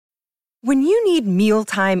When you need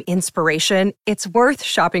mealtime inspiration, it's worth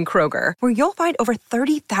shopping Kroger, where you'll find over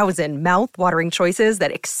 30,000 mouth-watering choices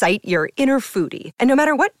that excite your inner foodie. And no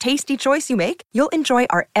matter what tasty choice you make, you'll enjoy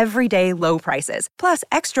our everyday low prices, plus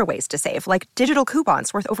extra ways to save, like digital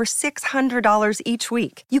coupons worth over $600 each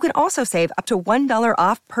week. You can also save up to $1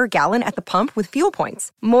 off per gallon at the pump with fuel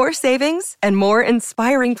points. More savings and more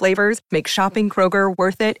inspiring flavors make shopping Kroger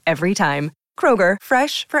worth it every time. Kroger,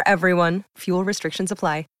 fresh for everyone. Fuel restrictions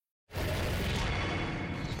apply.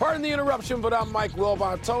 Pardon the interruption, but I'm Mike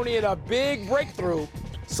Wilbon. Tony, in a big breakthrough,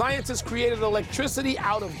 scientists created electricity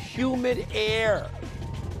out of humid air.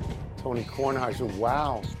 Tony Kornheiser,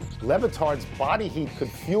 wow. Le Batard's body heat could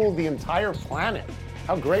fuel the entire planet.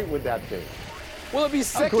 How great would that be? Will it be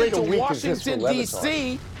second to Washington,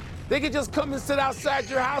 D.C.? They could just come and sit outside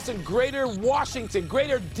your house in greater Washington,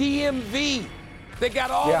 greater DMV. They got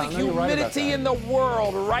all the humidity in the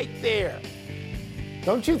world right there.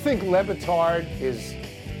 Don't you think Le Batard is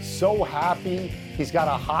so happy? He's got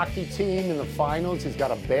a hockey team in the finals. He's got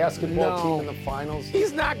a basketball team in the finals.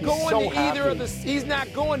 He's not going to either of the. He's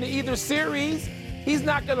not going to either series. He's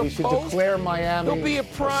not going to post. He should declare Miami He'll be a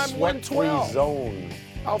prime 112 zone.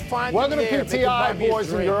 I'll find. Welcome to PTI,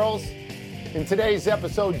 boys and girls. In today's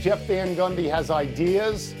episode, Jeff Van Gundy has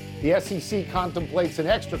ideas. The SEC contemplates an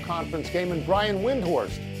extra conference game, and Brian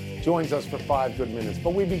Windhorst joins us for 5 good minutes.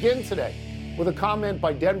 But we begin today with a comment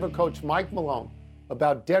by Denver coach Mike Malone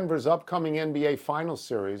about Denver's upcoming NBA Finals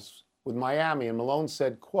series with Miami. And Malone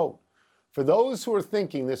said, quote, "For those who are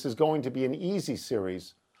thinking this is going to be an easy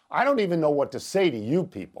series, I don't even know what to say to you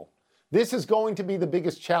people. This is going to be the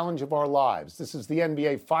biggest challenge of our lives. This is the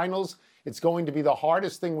NBA Finals. It's going to be the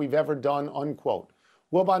hardest thing we've ever done," unquote.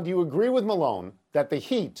 Wilbon, do you agree with Malone that the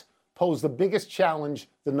Heat pose the biggest challenge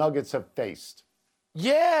the Nuggets have faced?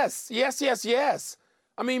 Yes.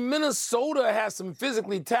 I mean, Minnesota has some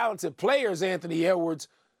physically talented players, Anthony Edwards,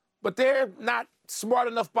 but they're not smart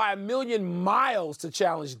enough by a million miles to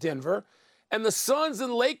challenge Denver. And the Suns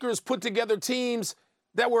and Lakers put together teams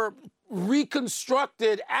that were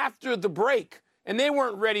reconstructed after the break, and they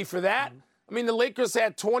weren't ready for that. I mean, the Lakers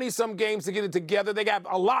had 20-some games to get it together. They got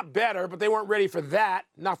a lot better, but they weren't ready for that,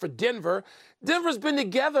 not for Denver. Denver's been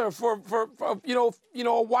together for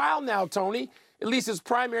a while now, Tony, at least as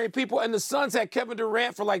primary people. And the Suns had Kevin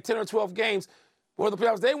Durant for like 10 or 12 games before the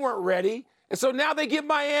playoffs. They weren't ready. And so now they get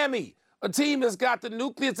Miami, a team that's got the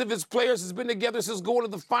nucleus of its players, has been together since going to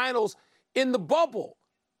the finals in the bubble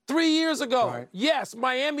 3 years ago. Right. Yes,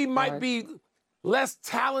 Miami might be less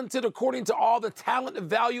talented according to all the talent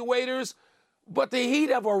evaluators, but the Heat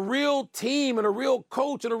have a real team and a real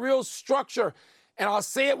coach and a real structure. And I'll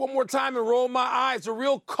say it one more time and roll my eyes, a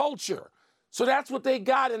real culture. So that's what they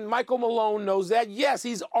got, and Michael Malone knows that. Yes,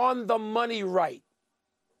 he's on the money right.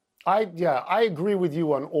 I agree with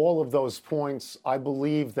you on all of those points. I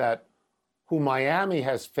believe that who Miami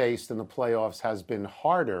has faced in the playoffs has been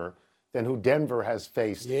harder than who Denver has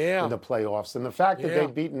faced in the playoffs. And the fact that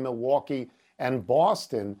they've beaten Milwaukee and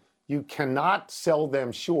Boston, you cannot sell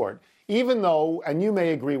them short. Even though, and you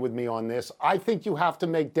may agree with me on this, I think you have to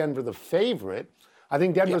make Denver the favorite. I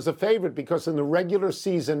think Denver's a favorite because in the regular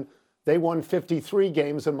season, they won 53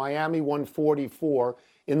 games and Miami won 44.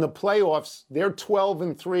 In the playoffs, they're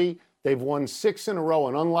 12-3. They've won 6 in a row.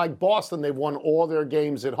 And unlike Boston, they've won all their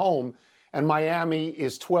games at home. And Miami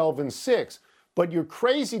is 12-6. But you're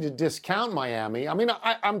crazy to discount Miami. I mean,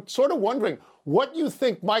 I'm sort of wondering what you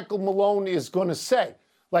think Michael Malone is going to say.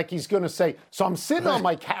 Like he's going to say, so I'm sitting on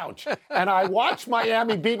my couch and I watch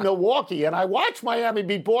Miami beat Milwaukee and I watch Miami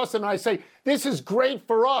beat Boston and I say, this is great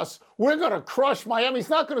for us. We're going to crush Miami. He's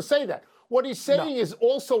not going to say that. What he's saying is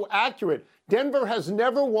also accurate. Denver has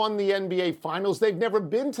never won the NBA Finals. They've never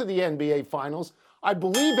been to the NBA Finals. I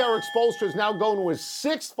believe Eric Spoelstra is now going to his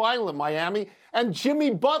 6th final at Miami. And Jimmy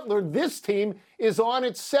Butler, this team, is on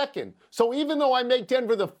its 2nd. So even though I make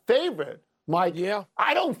Denver the favorite, Mike,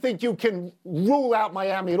 I don't think you can rule out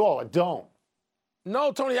Miami at all. I don't.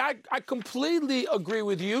 No, Tony, I completely agree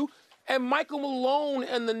with you. And Michael Malone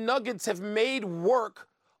and the Nuggets have made work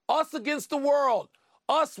us against the world.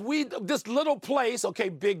 This little place, okay,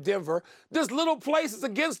 big Denver, this little place is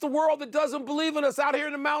against the world that doesn't believe in us out here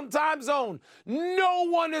in the Mountain Time Zone. No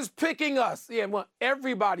one is picking us. Yeah, well,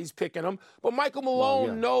 everybody's picking them. But Michael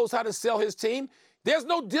Malone knows how to sell his team. There's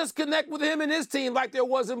no disconnect with him and his team like there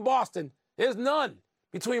was in Boston. There's none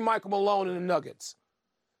between Michael Malone and the Nuggets.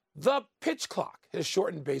 The pitch clock has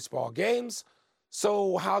shortened baseball games,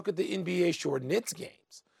 so how could the NBA shorten its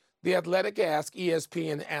games? The Athletic asked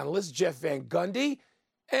ESPN analyst Jeff Van Gundy,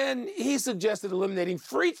 and he suggested eliminating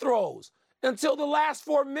free throws until the last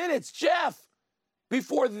 4 minutes. Jeff,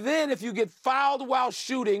 before then, if you get fouled while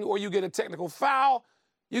shooting or you get a technical foul,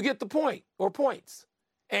 you get the point or points.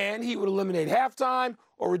 And he would eliminate halftime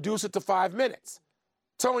or reduce it to 5 minutes.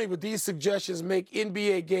 Tony, would these suggestions make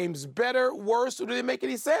NBA games better, worse, or do they make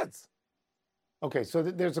any sense? Okay, so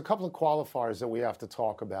there's a couple of qualifiers that we have to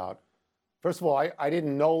talk about. First of all, I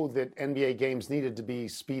didn't know that NBA games needed to be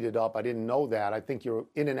speeded up. I didn't know that. I think you're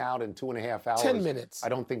in and out in 2.5 hours. 10 minutes. I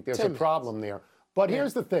don't think there's a problem there. But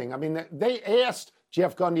here's the thing. I mean, they asked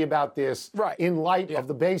Jeff Gundy about this in light of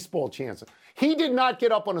the baseball chances. He did not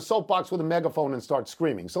get up on a soapbox with a megaphone and start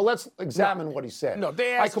screaming. So let's examine what he said. No,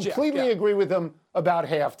 they asked I completely agree with him about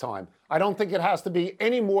halftime. I don't think it has to be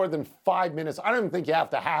any more than 5 minutes. I don't even think you have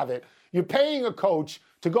to have it. You're paying a coach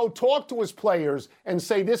to go talk to his players and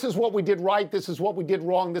say, this is what we did right, this is what we did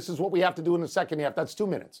wrong, this is what we have to do in the second half. That's 2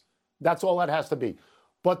 minutes. That's all that has to be.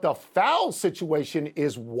 But the foul situation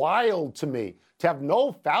is wild to me, to have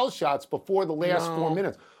no foul shots before the last 4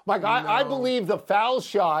 minutes. Mike, I believe the foul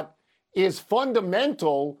shot is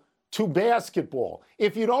fundamental to basketball.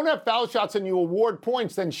 If you don't have foul shots and you award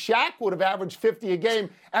points, then Shaq would have averaged 50 a game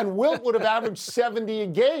and Wilt would have averaged 70 a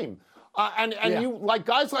game. You, like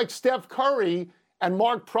guys like Steph Curry and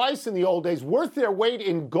Mark Price in the old days, worth their weight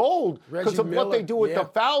in gold because of what they do at the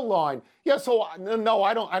foul line. Yeah, so no,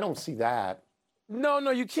 I don't see that.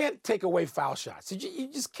 No, you can't take away foul shots. You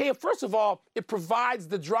just can't. First of all, it provides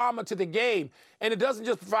the drama to the game, and it doesn't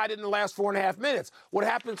just provide it in the last 4.5 minutes. What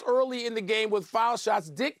happens early in the game with foul shots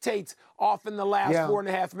dictates often the last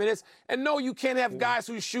 4.5 minutes. And no, you can't have guys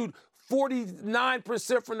who shoot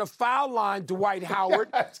 49% from the foul line, Dwight Howard,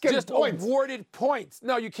 just awarded points.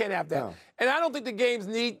 No, you can't have that. No. And I don't think the games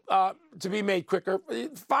need to be made quicker.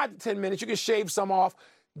 5 to 10 minutes, you can shave some off.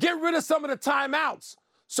 Get rid of some of the timeouts.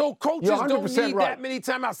 So coaches don't need that many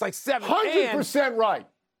timeouts, like 7. 100% right.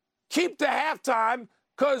 Keep the halftime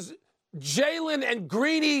because Jalen and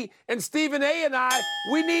Greeny and Stephen A. and I,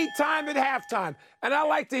 we need time at halftime. And I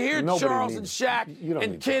like to hear Charles and Shaq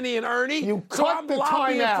and Kenny and Ernie. You cut the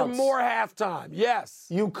timeouts for more halftime. Yes.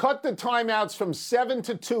 You cut the timeouts from 7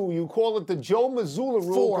 to 2. You call it the Joe Mazzulla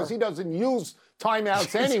rule because he doesn't use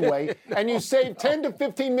timeouts anyway, and you save 10 to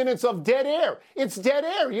 15 minutes of dead air. It's dead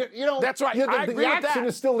air. You know, that's right. I agree with that. The action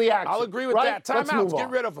is still the action. I'll agree with that. Timeouts, get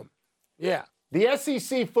rid of them. Yeah. The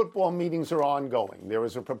SEC football meetings are ongoing. There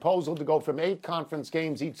is a proposal to go from 8 conference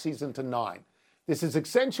games each season to 9. This is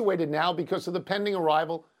accentuated now because of the pending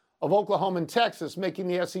arrival of Oklahoma and Texas, making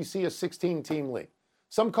the SEC a 16-team league.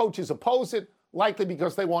 Some coaches oppose it, likely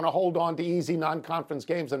because they want to hold on to easy non-conference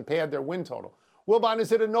games and pad their win total. Wilbon,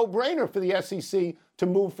 is it a no-brainer for the SEC to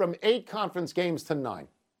move from 8 conference games to 9?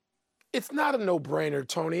 It's not a no-brainer,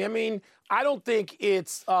 Tony. I mean, I don't think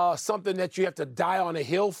it's something that you have to die on a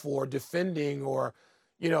hill for, defending or,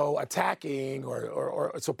 attacking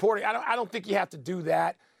or supporting. I don't think you have to do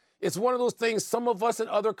that. It's one of those things some of us in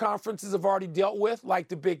other conferences have already dealt with, like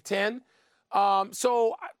the Big Ten. I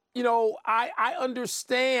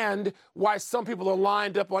understand why some people are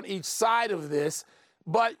lined up on each side of this.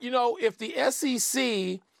 But, if the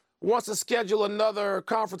SEC wants to schedule another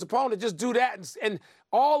conference opponent, just do that. And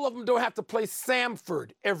all of them don't have to play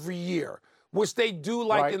Samford every year, which they do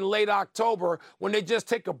in late October when they just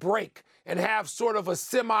take a break and have sort of a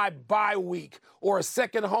semi-bye week or a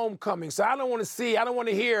second homecoming. So I don't want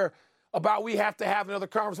to hear about we have to have another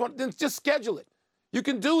conference. Then just schedule it. You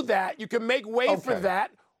can do that. You can make way for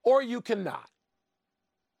that, or you cannot.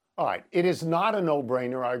 All right. It is not a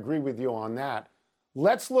no-brainer. I agree with you on that.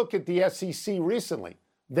 Let's look at the SEC recently.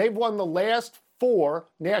 They've won the last 4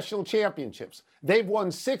 national championships. They've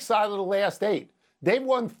won 6 out of the last 8. They've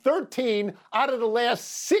won 13 out of the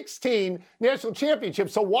last 16 national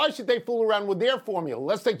championships. So why should they fool around with their formula?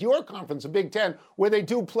 Let's take your conference, the Big Ten, where they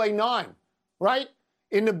do play 9, right?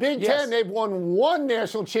 In the Big Ten, they've won 1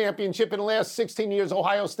 national championship in the last 16 years.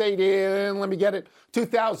 Ohio State in,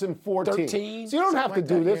 2014. 13, so you don't have to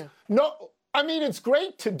do this. Yeah. No. I mean, it's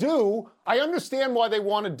great to do. I understand why they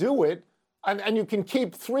want to do it. And you can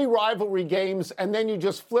keep 3 rivalry games, and then you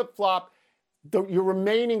just flip-flop your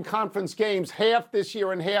remaining conference games, half this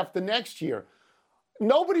year and half the next year.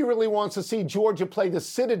 Nobody really wants to see Georgia play the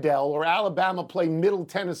Citadel or Alabama play Middle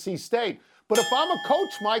Tennessee State. But if I'm a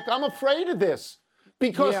coach, Mike, I'm afraid of this.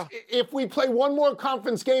 Because if we play one more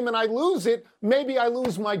conference game and I lose it, maybe I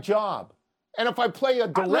lose my job. And if I play a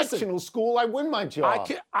directional school, I win my job.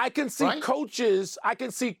 I can see coaches. I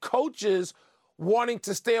can see coaches wanting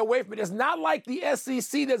to stay away from it. It's not like the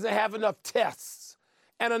SEC doesn't have enough tests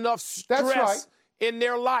and enough stress in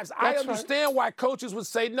their lives. I understand why coaches would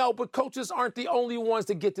say no, but coaches aren't the only ones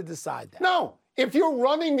that get to decide that. No, If you're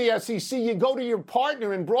running the SEC, you go to your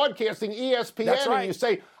partner in broadcasting, ESPN, That's right. and you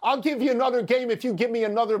say, I'll give you another game if you give me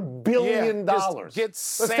another $1 billion. Get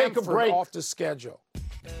Let's take a break. off the schedule.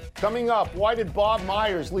 Coming up, why did Bob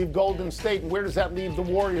Myers leave Golden State, and where does that leave the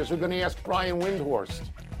Warriors? We're going to ask Brian Windhorst.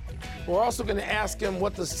 We're also going to ask him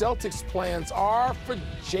what the Celtics' plans are for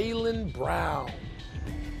Jaylen Brown.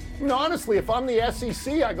 I mean, honestly, if I'm the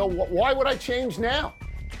SEC, I go, why would I change now?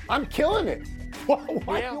 I'm killing it.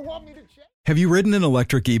 Why do you want me to change? Have you ridden an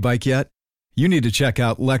electric e-bike yet? You need to check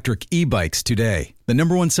out Electric E-Bikes today, the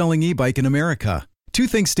 #1 selling e-bike in America. Two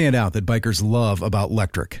things stand out that bikers love about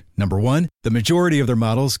Electric. Number one, the majority of their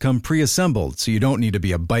models come pre-assembled, so you don't need to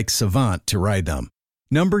be a bike savant to ride them.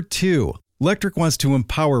 Number two, Electric wants to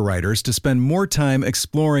empower riders to spend more time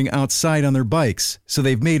exploring outside on their bikes, so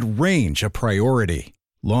they've made range a priority.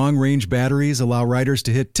 Long-range batteries allow riders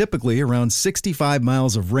to hit typically around 65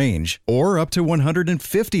 miles of range or up to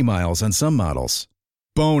 150 miles on some models.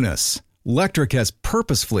 Bonus, Electric has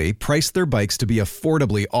purposefully priced their bikes to be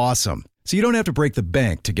affordably awesome, so you don't have to break the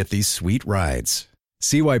bank to get these sweet rides.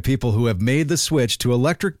 See why people who have made the switch to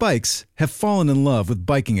electric bikes have fallen in love with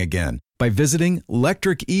biking again by visiting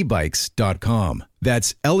lectricebikes.com.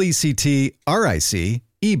 That's LECTRIC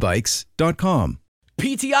ebikes.com.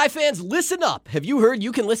 PTI fans, listen up. Have you heard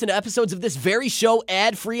you can listen to episodes of this very show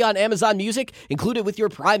ad-free on Amazon Music, included with your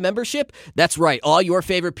Prime membership? That's right. All your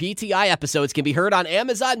favorite PTI episodes can be heard on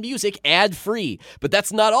Amazon Music ad-free. But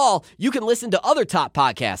that's not all. You can listen to other top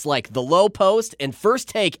podcasts like The Low Post and First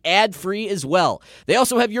Take ad-free as well. They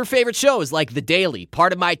also have your favorite shows like The Daily,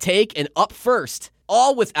 Part of My Take, and Up First,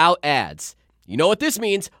 all without ads. You know what this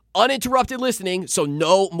means? Uninterrupted listening, so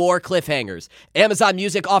no more cliffhangers. Amazon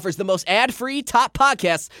Music offers the most ad-free top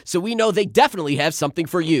podcasts, so we know they definitely have something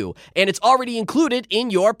for you. And it's already included in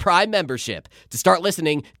your Prime membership. To start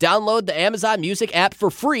listening, download the Amazon Music app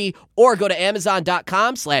for free or go to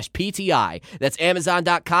amazon.com/PTI. That's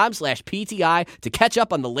amazon.com/PTI to catch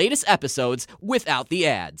up on the latest episodes without the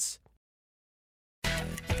ads.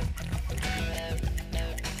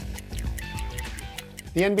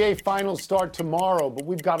 The NBA Finals start tomorrow, but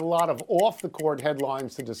we've got a lot of off-the-court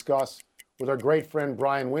headlines to discuss with our great friend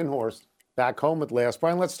Brian Windhorst back home at last.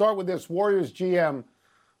 Brian, let's start with this. Warriors GM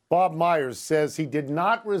Bob Myers says he did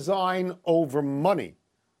not resign over money.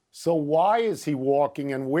 So why is he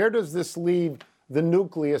walking, and where does this leave the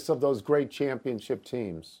nucleus of those great championship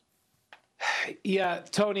teams? Yeah,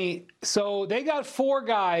 Tony. So they got four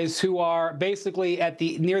guys who are basically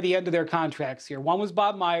near the end of their contracts here. One was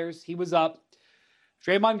Bob Myers. He was up.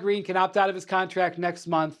 Draymond Green can opt out of his contract next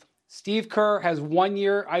month. Steve Kerr has 1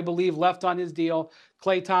 year, I believe, left on his deal.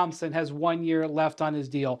 Klay Thompson has 1 year left on his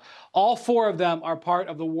deal. All four of them are part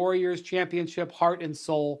of the Warriors championship heart and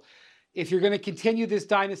soul. If you're going to continue this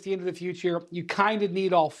dynasty into the future, you kind of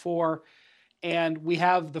need all four. And we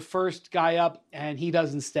have the first guy up, and he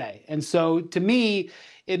doesn't stay. And so, to me,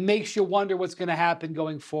 it makes you wonder what's going to happen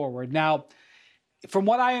going forward. Now, from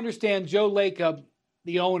what I understand, Joe Lacob,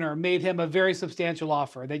 the owner, made him a very substantial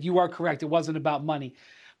offer. That you are correct. It wasn't about money.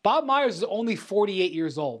 Bob Myers is only 48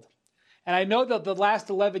 years old. And I know that the last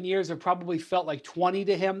 11 years have probably felt like 20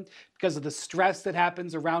 to him because of the stress that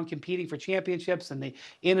happens around competing for championships and the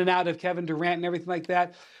in and out of Kevin Durant and everything like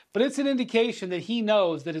that. But it's an indication that he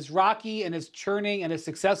knows that as rocky and as churning and as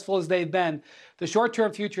successful as they've been, the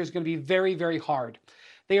short-term future is going to be very, very hard.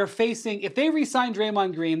 They are facing, if they re-sign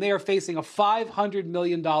Draymond Green, they are facing a $500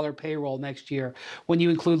 million payroll next year when you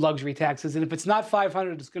include luxury taxes. And if it's not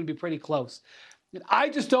 500, it's going to be pretty close. I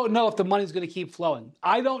just don't know if the money's going to keep flowing.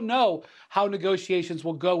 I don't know how negotiations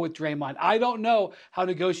will go with Draymond. I don't know how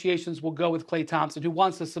negotiations will go with Klay Thompson, who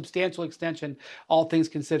wants a substantial extension, all things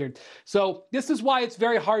considered. So this is why it's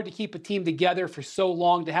very hard to keep a team together for so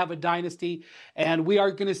long, to have a dynasty. And we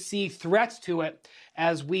are going to see threats to it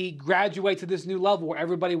as we graduate to this new level where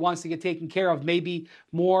everybody wants to get taken care of, maybe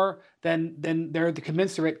more than they're the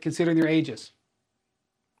commensurate considering their ages.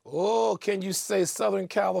 Oh, can you say Southern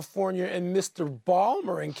California and Mr.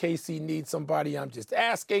 Ballmer in case he needs somebody? I'm just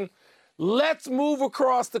asking. Let's move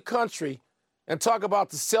across the country and talk about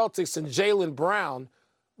the Celtics and Jaylen Brown.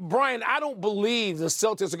 Brian, I don't believe the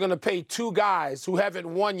Celtics are going to pay two guys who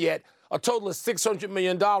haven't won yet a total of $600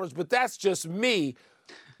 million, but that's just me.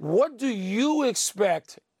 What do you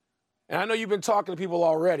expect? And I know you've been talking to people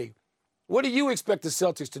already. What do you expect the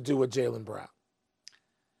Celtics to do with Jaylen Brown?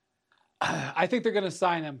 I think they're going to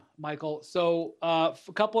sign him, Michael. So a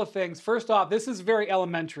couple of things. First off, this is very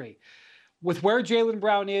elementary. With where Jaylen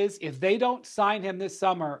Brown is, if they don't sign him this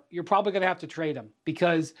summer, you're probably going to have to trade him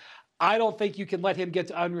because I don't think you can let him get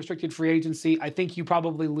to unrestricted free agency. I think you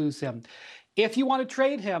probably lose him. If you want to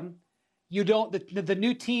trade him, the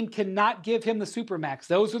new team cannot give him the Supermax.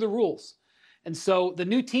 Those are the rules. And so the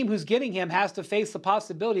new team who's getting him has to face the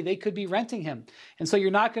possibility they could be renting him. And so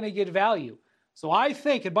you're not going to get value. So I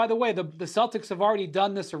think, and by the way, the Celtics have already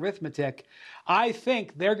done this arithmetic. I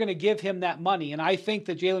think they're going to give him that money. And I think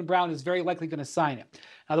that Jaylen Brown is very likely going to sign it.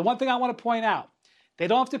 Now, the one thing I want to point out, they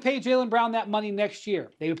don't have to pay Jaylen Brown that money next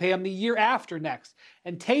year. They would pay him the year after next.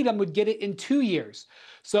 And Tatum would get it in 2 years.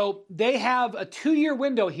 So they have a 2-year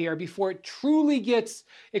window here before it truly gets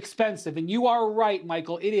expensive. And you are right,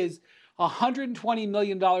 Michael. It is $120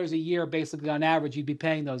 million a year, basically, on average, you'd be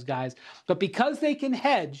paying those guys. But because they can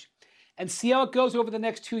hedge and see how it goes over the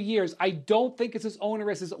next 2 years, I don't think it's as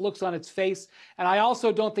onerous as it looks on its face. And I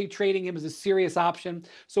also don't think trading him is a serious option.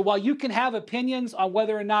 So while you can have opinions on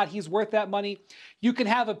whether or not he's worth that money, you can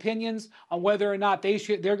have opinions on whether or not they're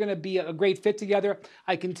going to be a great fit together.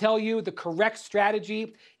 I can tell you the correct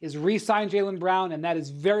strategy is re-sign Jaylen Brown, and that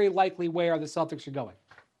is very likely where the Celtics are going.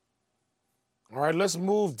 All right, let's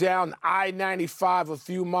move down I-95 a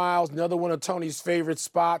few miles. Another one of Tony's favorite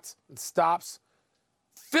spots and stops.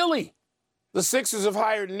 Philly. The Sixers have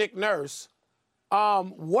hired Nick Nurse.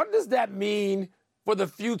 What does that mean for the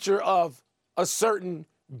future of a certain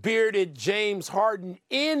bearded James Harden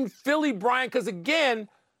in Philly, Brian? Because, again,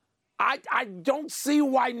 I don't see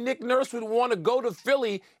why Nick Nurse would want to go to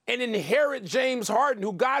Philly and inherit James Harden,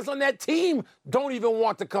 who guys on that team don't even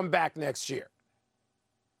want to come back next year.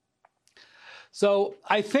 So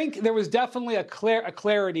I think there was definitely a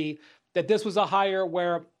clarity that this was a hire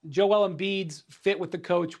where Joel Embiid's fit with the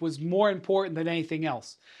coach was more important than anything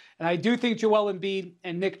else. And I do think Joel Embiid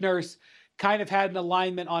and Nick Nurse kind of had an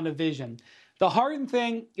alignment on a vision. The Harden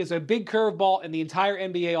thing is a big curveball in the entire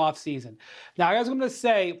NBA offseason. Now, I was going to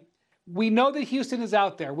say, we know that Houston is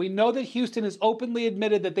out there. We know that Houston has openly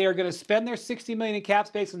admitted that they are going to spend their $60 million in cap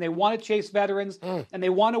space and they want to chase veterans and they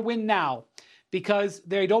want to win now, because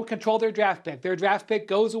they don't control their draft pick. Their draft pick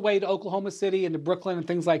goes away to Oklahoma City and to Brooklyn and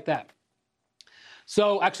things like that.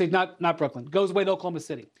 So actually, not Brooklyn, goes away to Oklahoma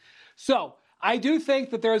City. So I do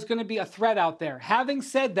think that there is going to be a threat out there. Having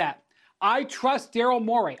said that, I trust Daryl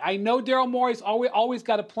Morey. I know Daryl Morey's always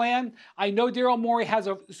got a plan. I know Daryl Morey has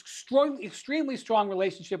a extremely strong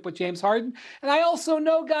relationship with James Harden. And I also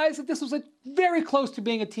know, guys, that this was very close to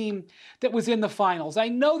being a team that was in the finals. I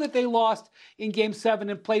know that they lost in Game 7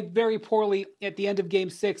 and played very poorly at the end of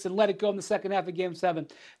Game 6 and let it go in the second half of Game 7.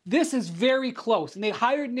 This is very close, and they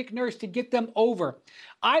hired Nick Nurse to get them over.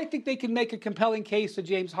 I think they can make a compelling case to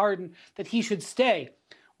James Harden that he should stay.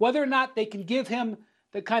 Whether or not they can give him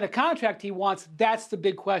the kind of contract he wants, that's the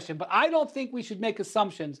big question. But I don't think we should make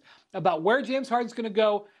assumptions about where James Harden's going to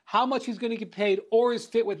go, how much he's going to get paid, or his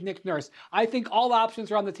fit with Nick Nurse. I think all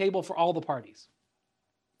options are on the table for all the parties.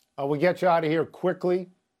 We'll get you out of here quickly.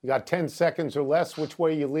 You got 10 seconds or less. Which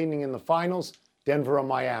way are you leaning in the finals, Denver or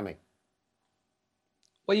Miami?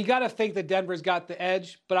 Well, you got to think that Denver's got the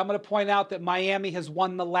edge, but I'm going to point out that Miami has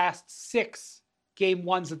won the last 6 Game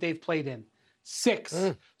 1s that they've played in.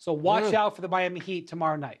 6. So watch out for the Miami Heat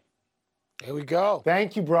tomorrow night. Here we go.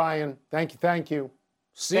 Thank you, Brian. Thank you.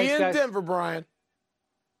 See you in Denver, Brian.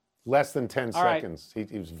 Less than 10 All seconds. Right.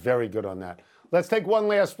 He was very good on that. Let's take one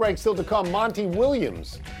last break. Still to come, Monty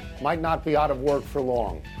Williams might not be out of work for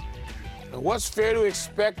long. And what's fair to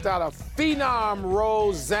expect out of Phenom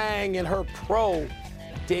Rose Zhang in her pro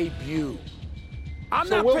debut? I'm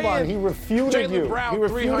not Wilbon, paying he refuted Jaylen you. Brown He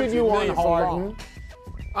refuted you on Harden.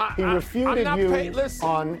 He refuted you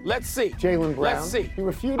on let's see. Jaylen Brown. Let's see. He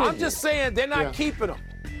refuted I'm just saying they're not keeping him.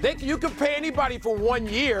 You can pay anybody for 1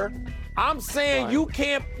 year. I'm saying you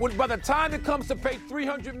can't, by the time it comes to pay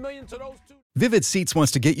 $300 million to those two. Vivid Seats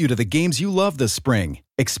wants to get you to the games you love this spring.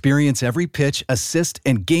 Experience every pitch, assist,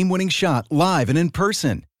 and game-winning shot live and in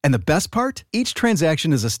person. And the best part? Each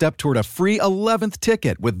transaction is a step toward a free 11th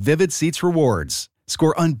ticket with Vivid Seats rewards.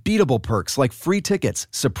 Score unbeatable perks like free tickets,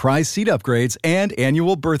 surprise seat upgrades, and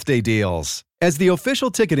annual birthday deals. As the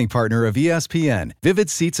official ticketing partner of ESPN, Vivid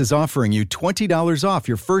Seats is offering you $20 off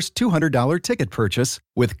your first $200 ticket purchase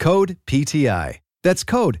with code PTI. That's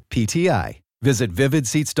code PTI. Visit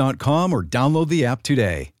vividseats.com or download the app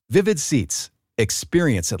today. Vivid Seats.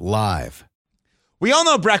 Experience it live. We all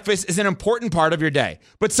know breakfast is an important part of your day,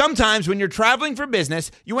 but sometimes when you're traveling for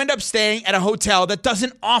business, you end up staying at a hotel that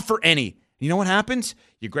doesn't offer any. You know what happens?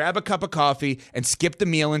 You grab a cup of coffee and skip the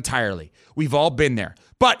meal entirely. We've all been there.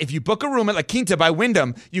 But if you book a room at La Quinta by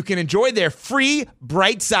Wyndham, you can enjoy their free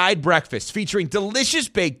Bright Side breakfast featuring delicious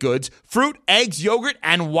baked goods, fruit, eggs, yogurt,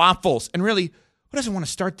 and waffles. And really, who doesn't want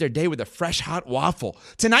to start their day with a fresh hot waffle?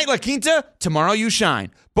 Tonight, La Quinta, tomorrow you shine.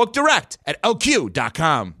 Book direct at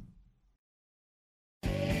lq.com.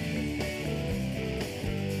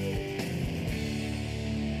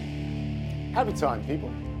 Happy time,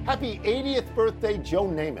 people. Happy 80th birthday, Joe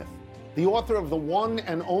Namath, the author of the one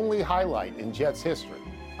and only highlight in Jets history.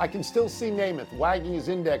 I can still see Namath wagging his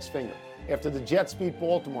index finger after the Jets beat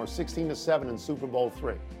Baltimore 16-7 in Super Bowl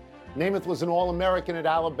III. Namath was an All-American at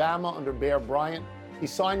Alabama under Bear Bryant. He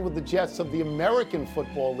signed with the Jets of the American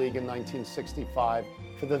Football League in 1965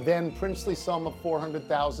 for the then princely sum of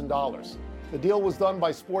 $400,000. The deal was done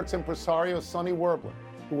by sports impresario Sonny Werbler,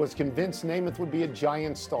 who was convinced Namath would be a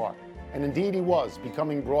giant star. And indeed he was,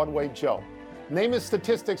 becoming Broadway Joe. Namath's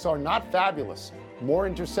statistics are not fabulous. More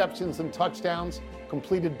interceptions than touchdowns,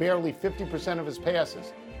 completed barely 50% of his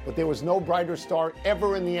passes. But there was no brighter star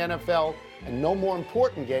ever in the NFL, and no more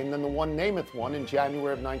important game than the one Namath won in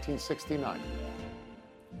January of 1969.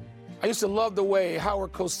 I used to love the way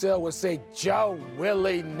Howard Cosell would say, Joe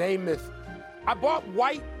Willie Namath. I bought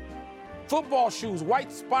white football shoes,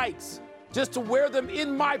 white spikes, just to wear them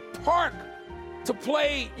in my park to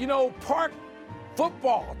play, park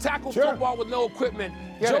football, tackle football with no equipment.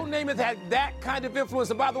 Joe Namath had that kind of influence.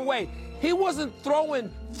 And by the way, he wasn't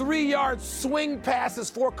throwing 3-yard swing passes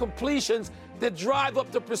for completions that drive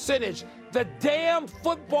up the percentage. The damn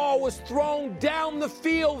football was thrown down the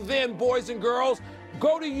field then, boys and girls.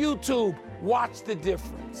 Go to YouTube, watch the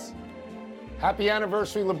difference. Happy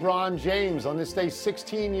anniversary, LeBron James. On this day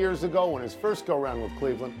 16 years ago, in his first go-round with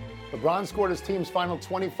Cleveland, LeBron scored his team's final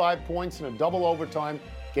 25 points in a double overtime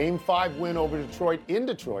Game 5 win over Detroit in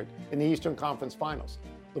the Eastern Conference Finals.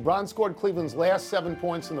 LeBron scored Cleveland's last 7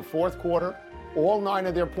 points in the fourth quarter, all 9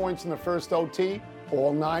 of their points in the first OT,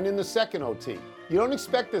 all 9 in the second OT. You don't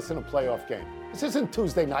expect this in a playoff game. This isn't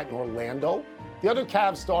Tuesday night in Orlando. The other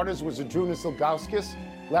Cavs starters were Zydrunas Ilgauskas,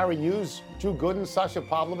 Larry Hughes, Drew Gooden, Sasha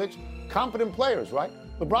Pavlovich. Competent players, right?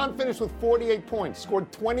 LeBron finished with 48 points,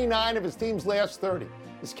 scored 29 of his team's last 30.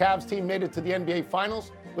 His Cavs team made it to the NBA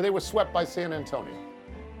Finals, where they were swept by San Antonio.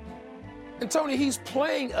 And Tony, he's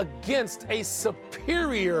playing against a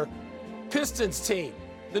superior Pistons team,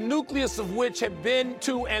 the nucleus of which have been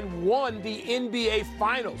to and won the NBA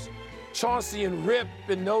Finals. Chauncey and Rip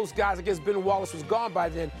and those guys, I guess Ben Wallace was gone by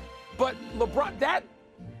then. But LeBron,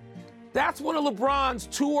 that's one of LeBron's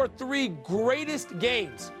 2 or 3 greatest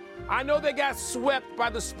games. I know they got swept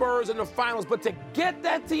by the Spurs in the finals, but to get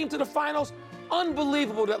that team to the finals,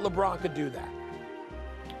 unbelievable that LeBron could do that.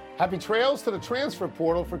 Happy trails to the transfer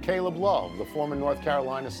portal for Caleb Love, the former North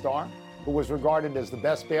Carolina star, who was regarded as the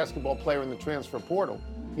best basketball player in the transfer portal.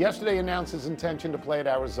 Yesterday announced his intention to play at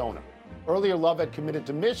Arizona. Earlier, Love had committed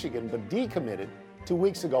to Michigan, but decommitted 2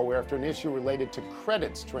 weeks ago after an issue related to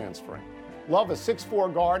credits transferring. Love, a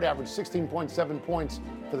 6'4" guard, averaged 16.7 points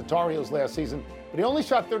for the Tar Heels last season, but he only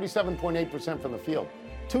shot 37.8% from the field.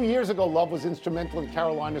 2 years ago, Love was instrumental in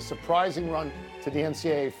Carolina's surprising run to the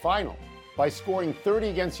NCAA final by scoring 30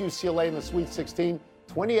 against UCLA in the Sweet 16,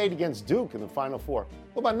 28 against Duke in the Final Four.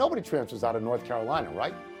 Well, about nobody transfers out of North Carolina,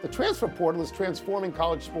 right? The transfer portal is transforming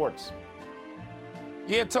college sports.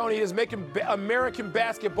 Yeah, Tony, it is making American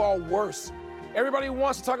basketball worse. Everybody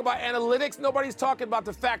wants to talk about analytics. Nobody's talking about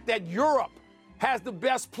the fact that Europe has the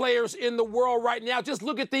best players in the world right now. Just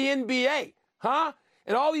look at the NBA, huh?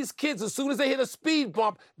 And all these kids, as soon as they hit a speed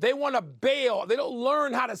bump, they want to bail. They don't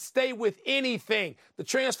learn how to stay with anything. The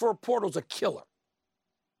transfer portal's a killer.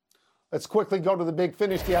 Let's quickly go to the big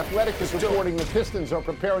finish. The Athletic is reporting the Pistons are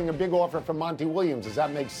preparing a big offer for Monty Williams. Does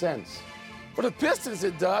that make sense? For the Pistons,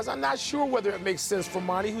 it does. I'm not sure whether it makes sense for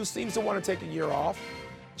Monty, who seems to want to take a year off.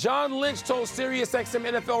 John Lynch told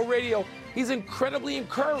SiriusXM NFL Radio he's incredibly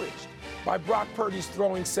encouraged by Brock Purdy's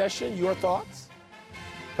throwing session. Your thoughts?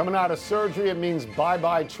 Coming out of surgery, it means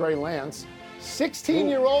bye-bye Trey Lance.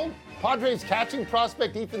 16-year-old Padres catching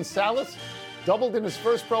prospect Ethan Salas doubled in his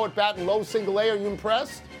first pro at bat in low single A. Are you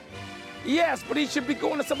impressed? Yes, but he should be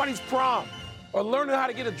going to somebody's prom or learning how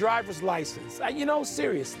to get a driver's license.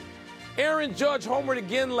 Seriously. Aaron Judge homered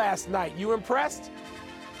again last night. You impressed?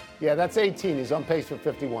 Yeah, that's 18. He's on pace for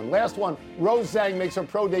 51. Last one, Rose Zhang makes her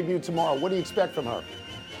pro debut tomorrow. What do you expect from her?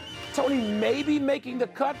 Tony, maybe making the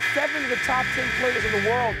cut. 7 of the top 10 players in the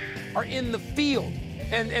world are in the field.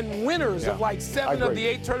 And winners of like 7 of the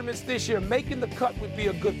 8 tournaments this year. Making the cut would be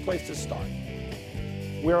a good place to start.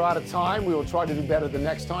 We're out of time. We will try to do better the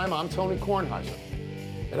next time. I'm Tony Kornheiser.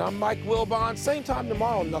 And I'm Mike Wilbon. Same time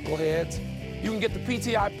tomorrow, knuckleheads. You can get the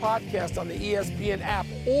PTI podcast on the ESPN app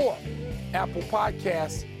or Apple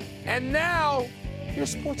Podcasts. And now,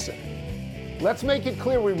 here's SportsCenter. Let's make it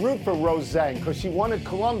clear we root for Rose Zhang because she won at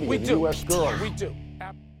Columbia, the U.S. girls. We do.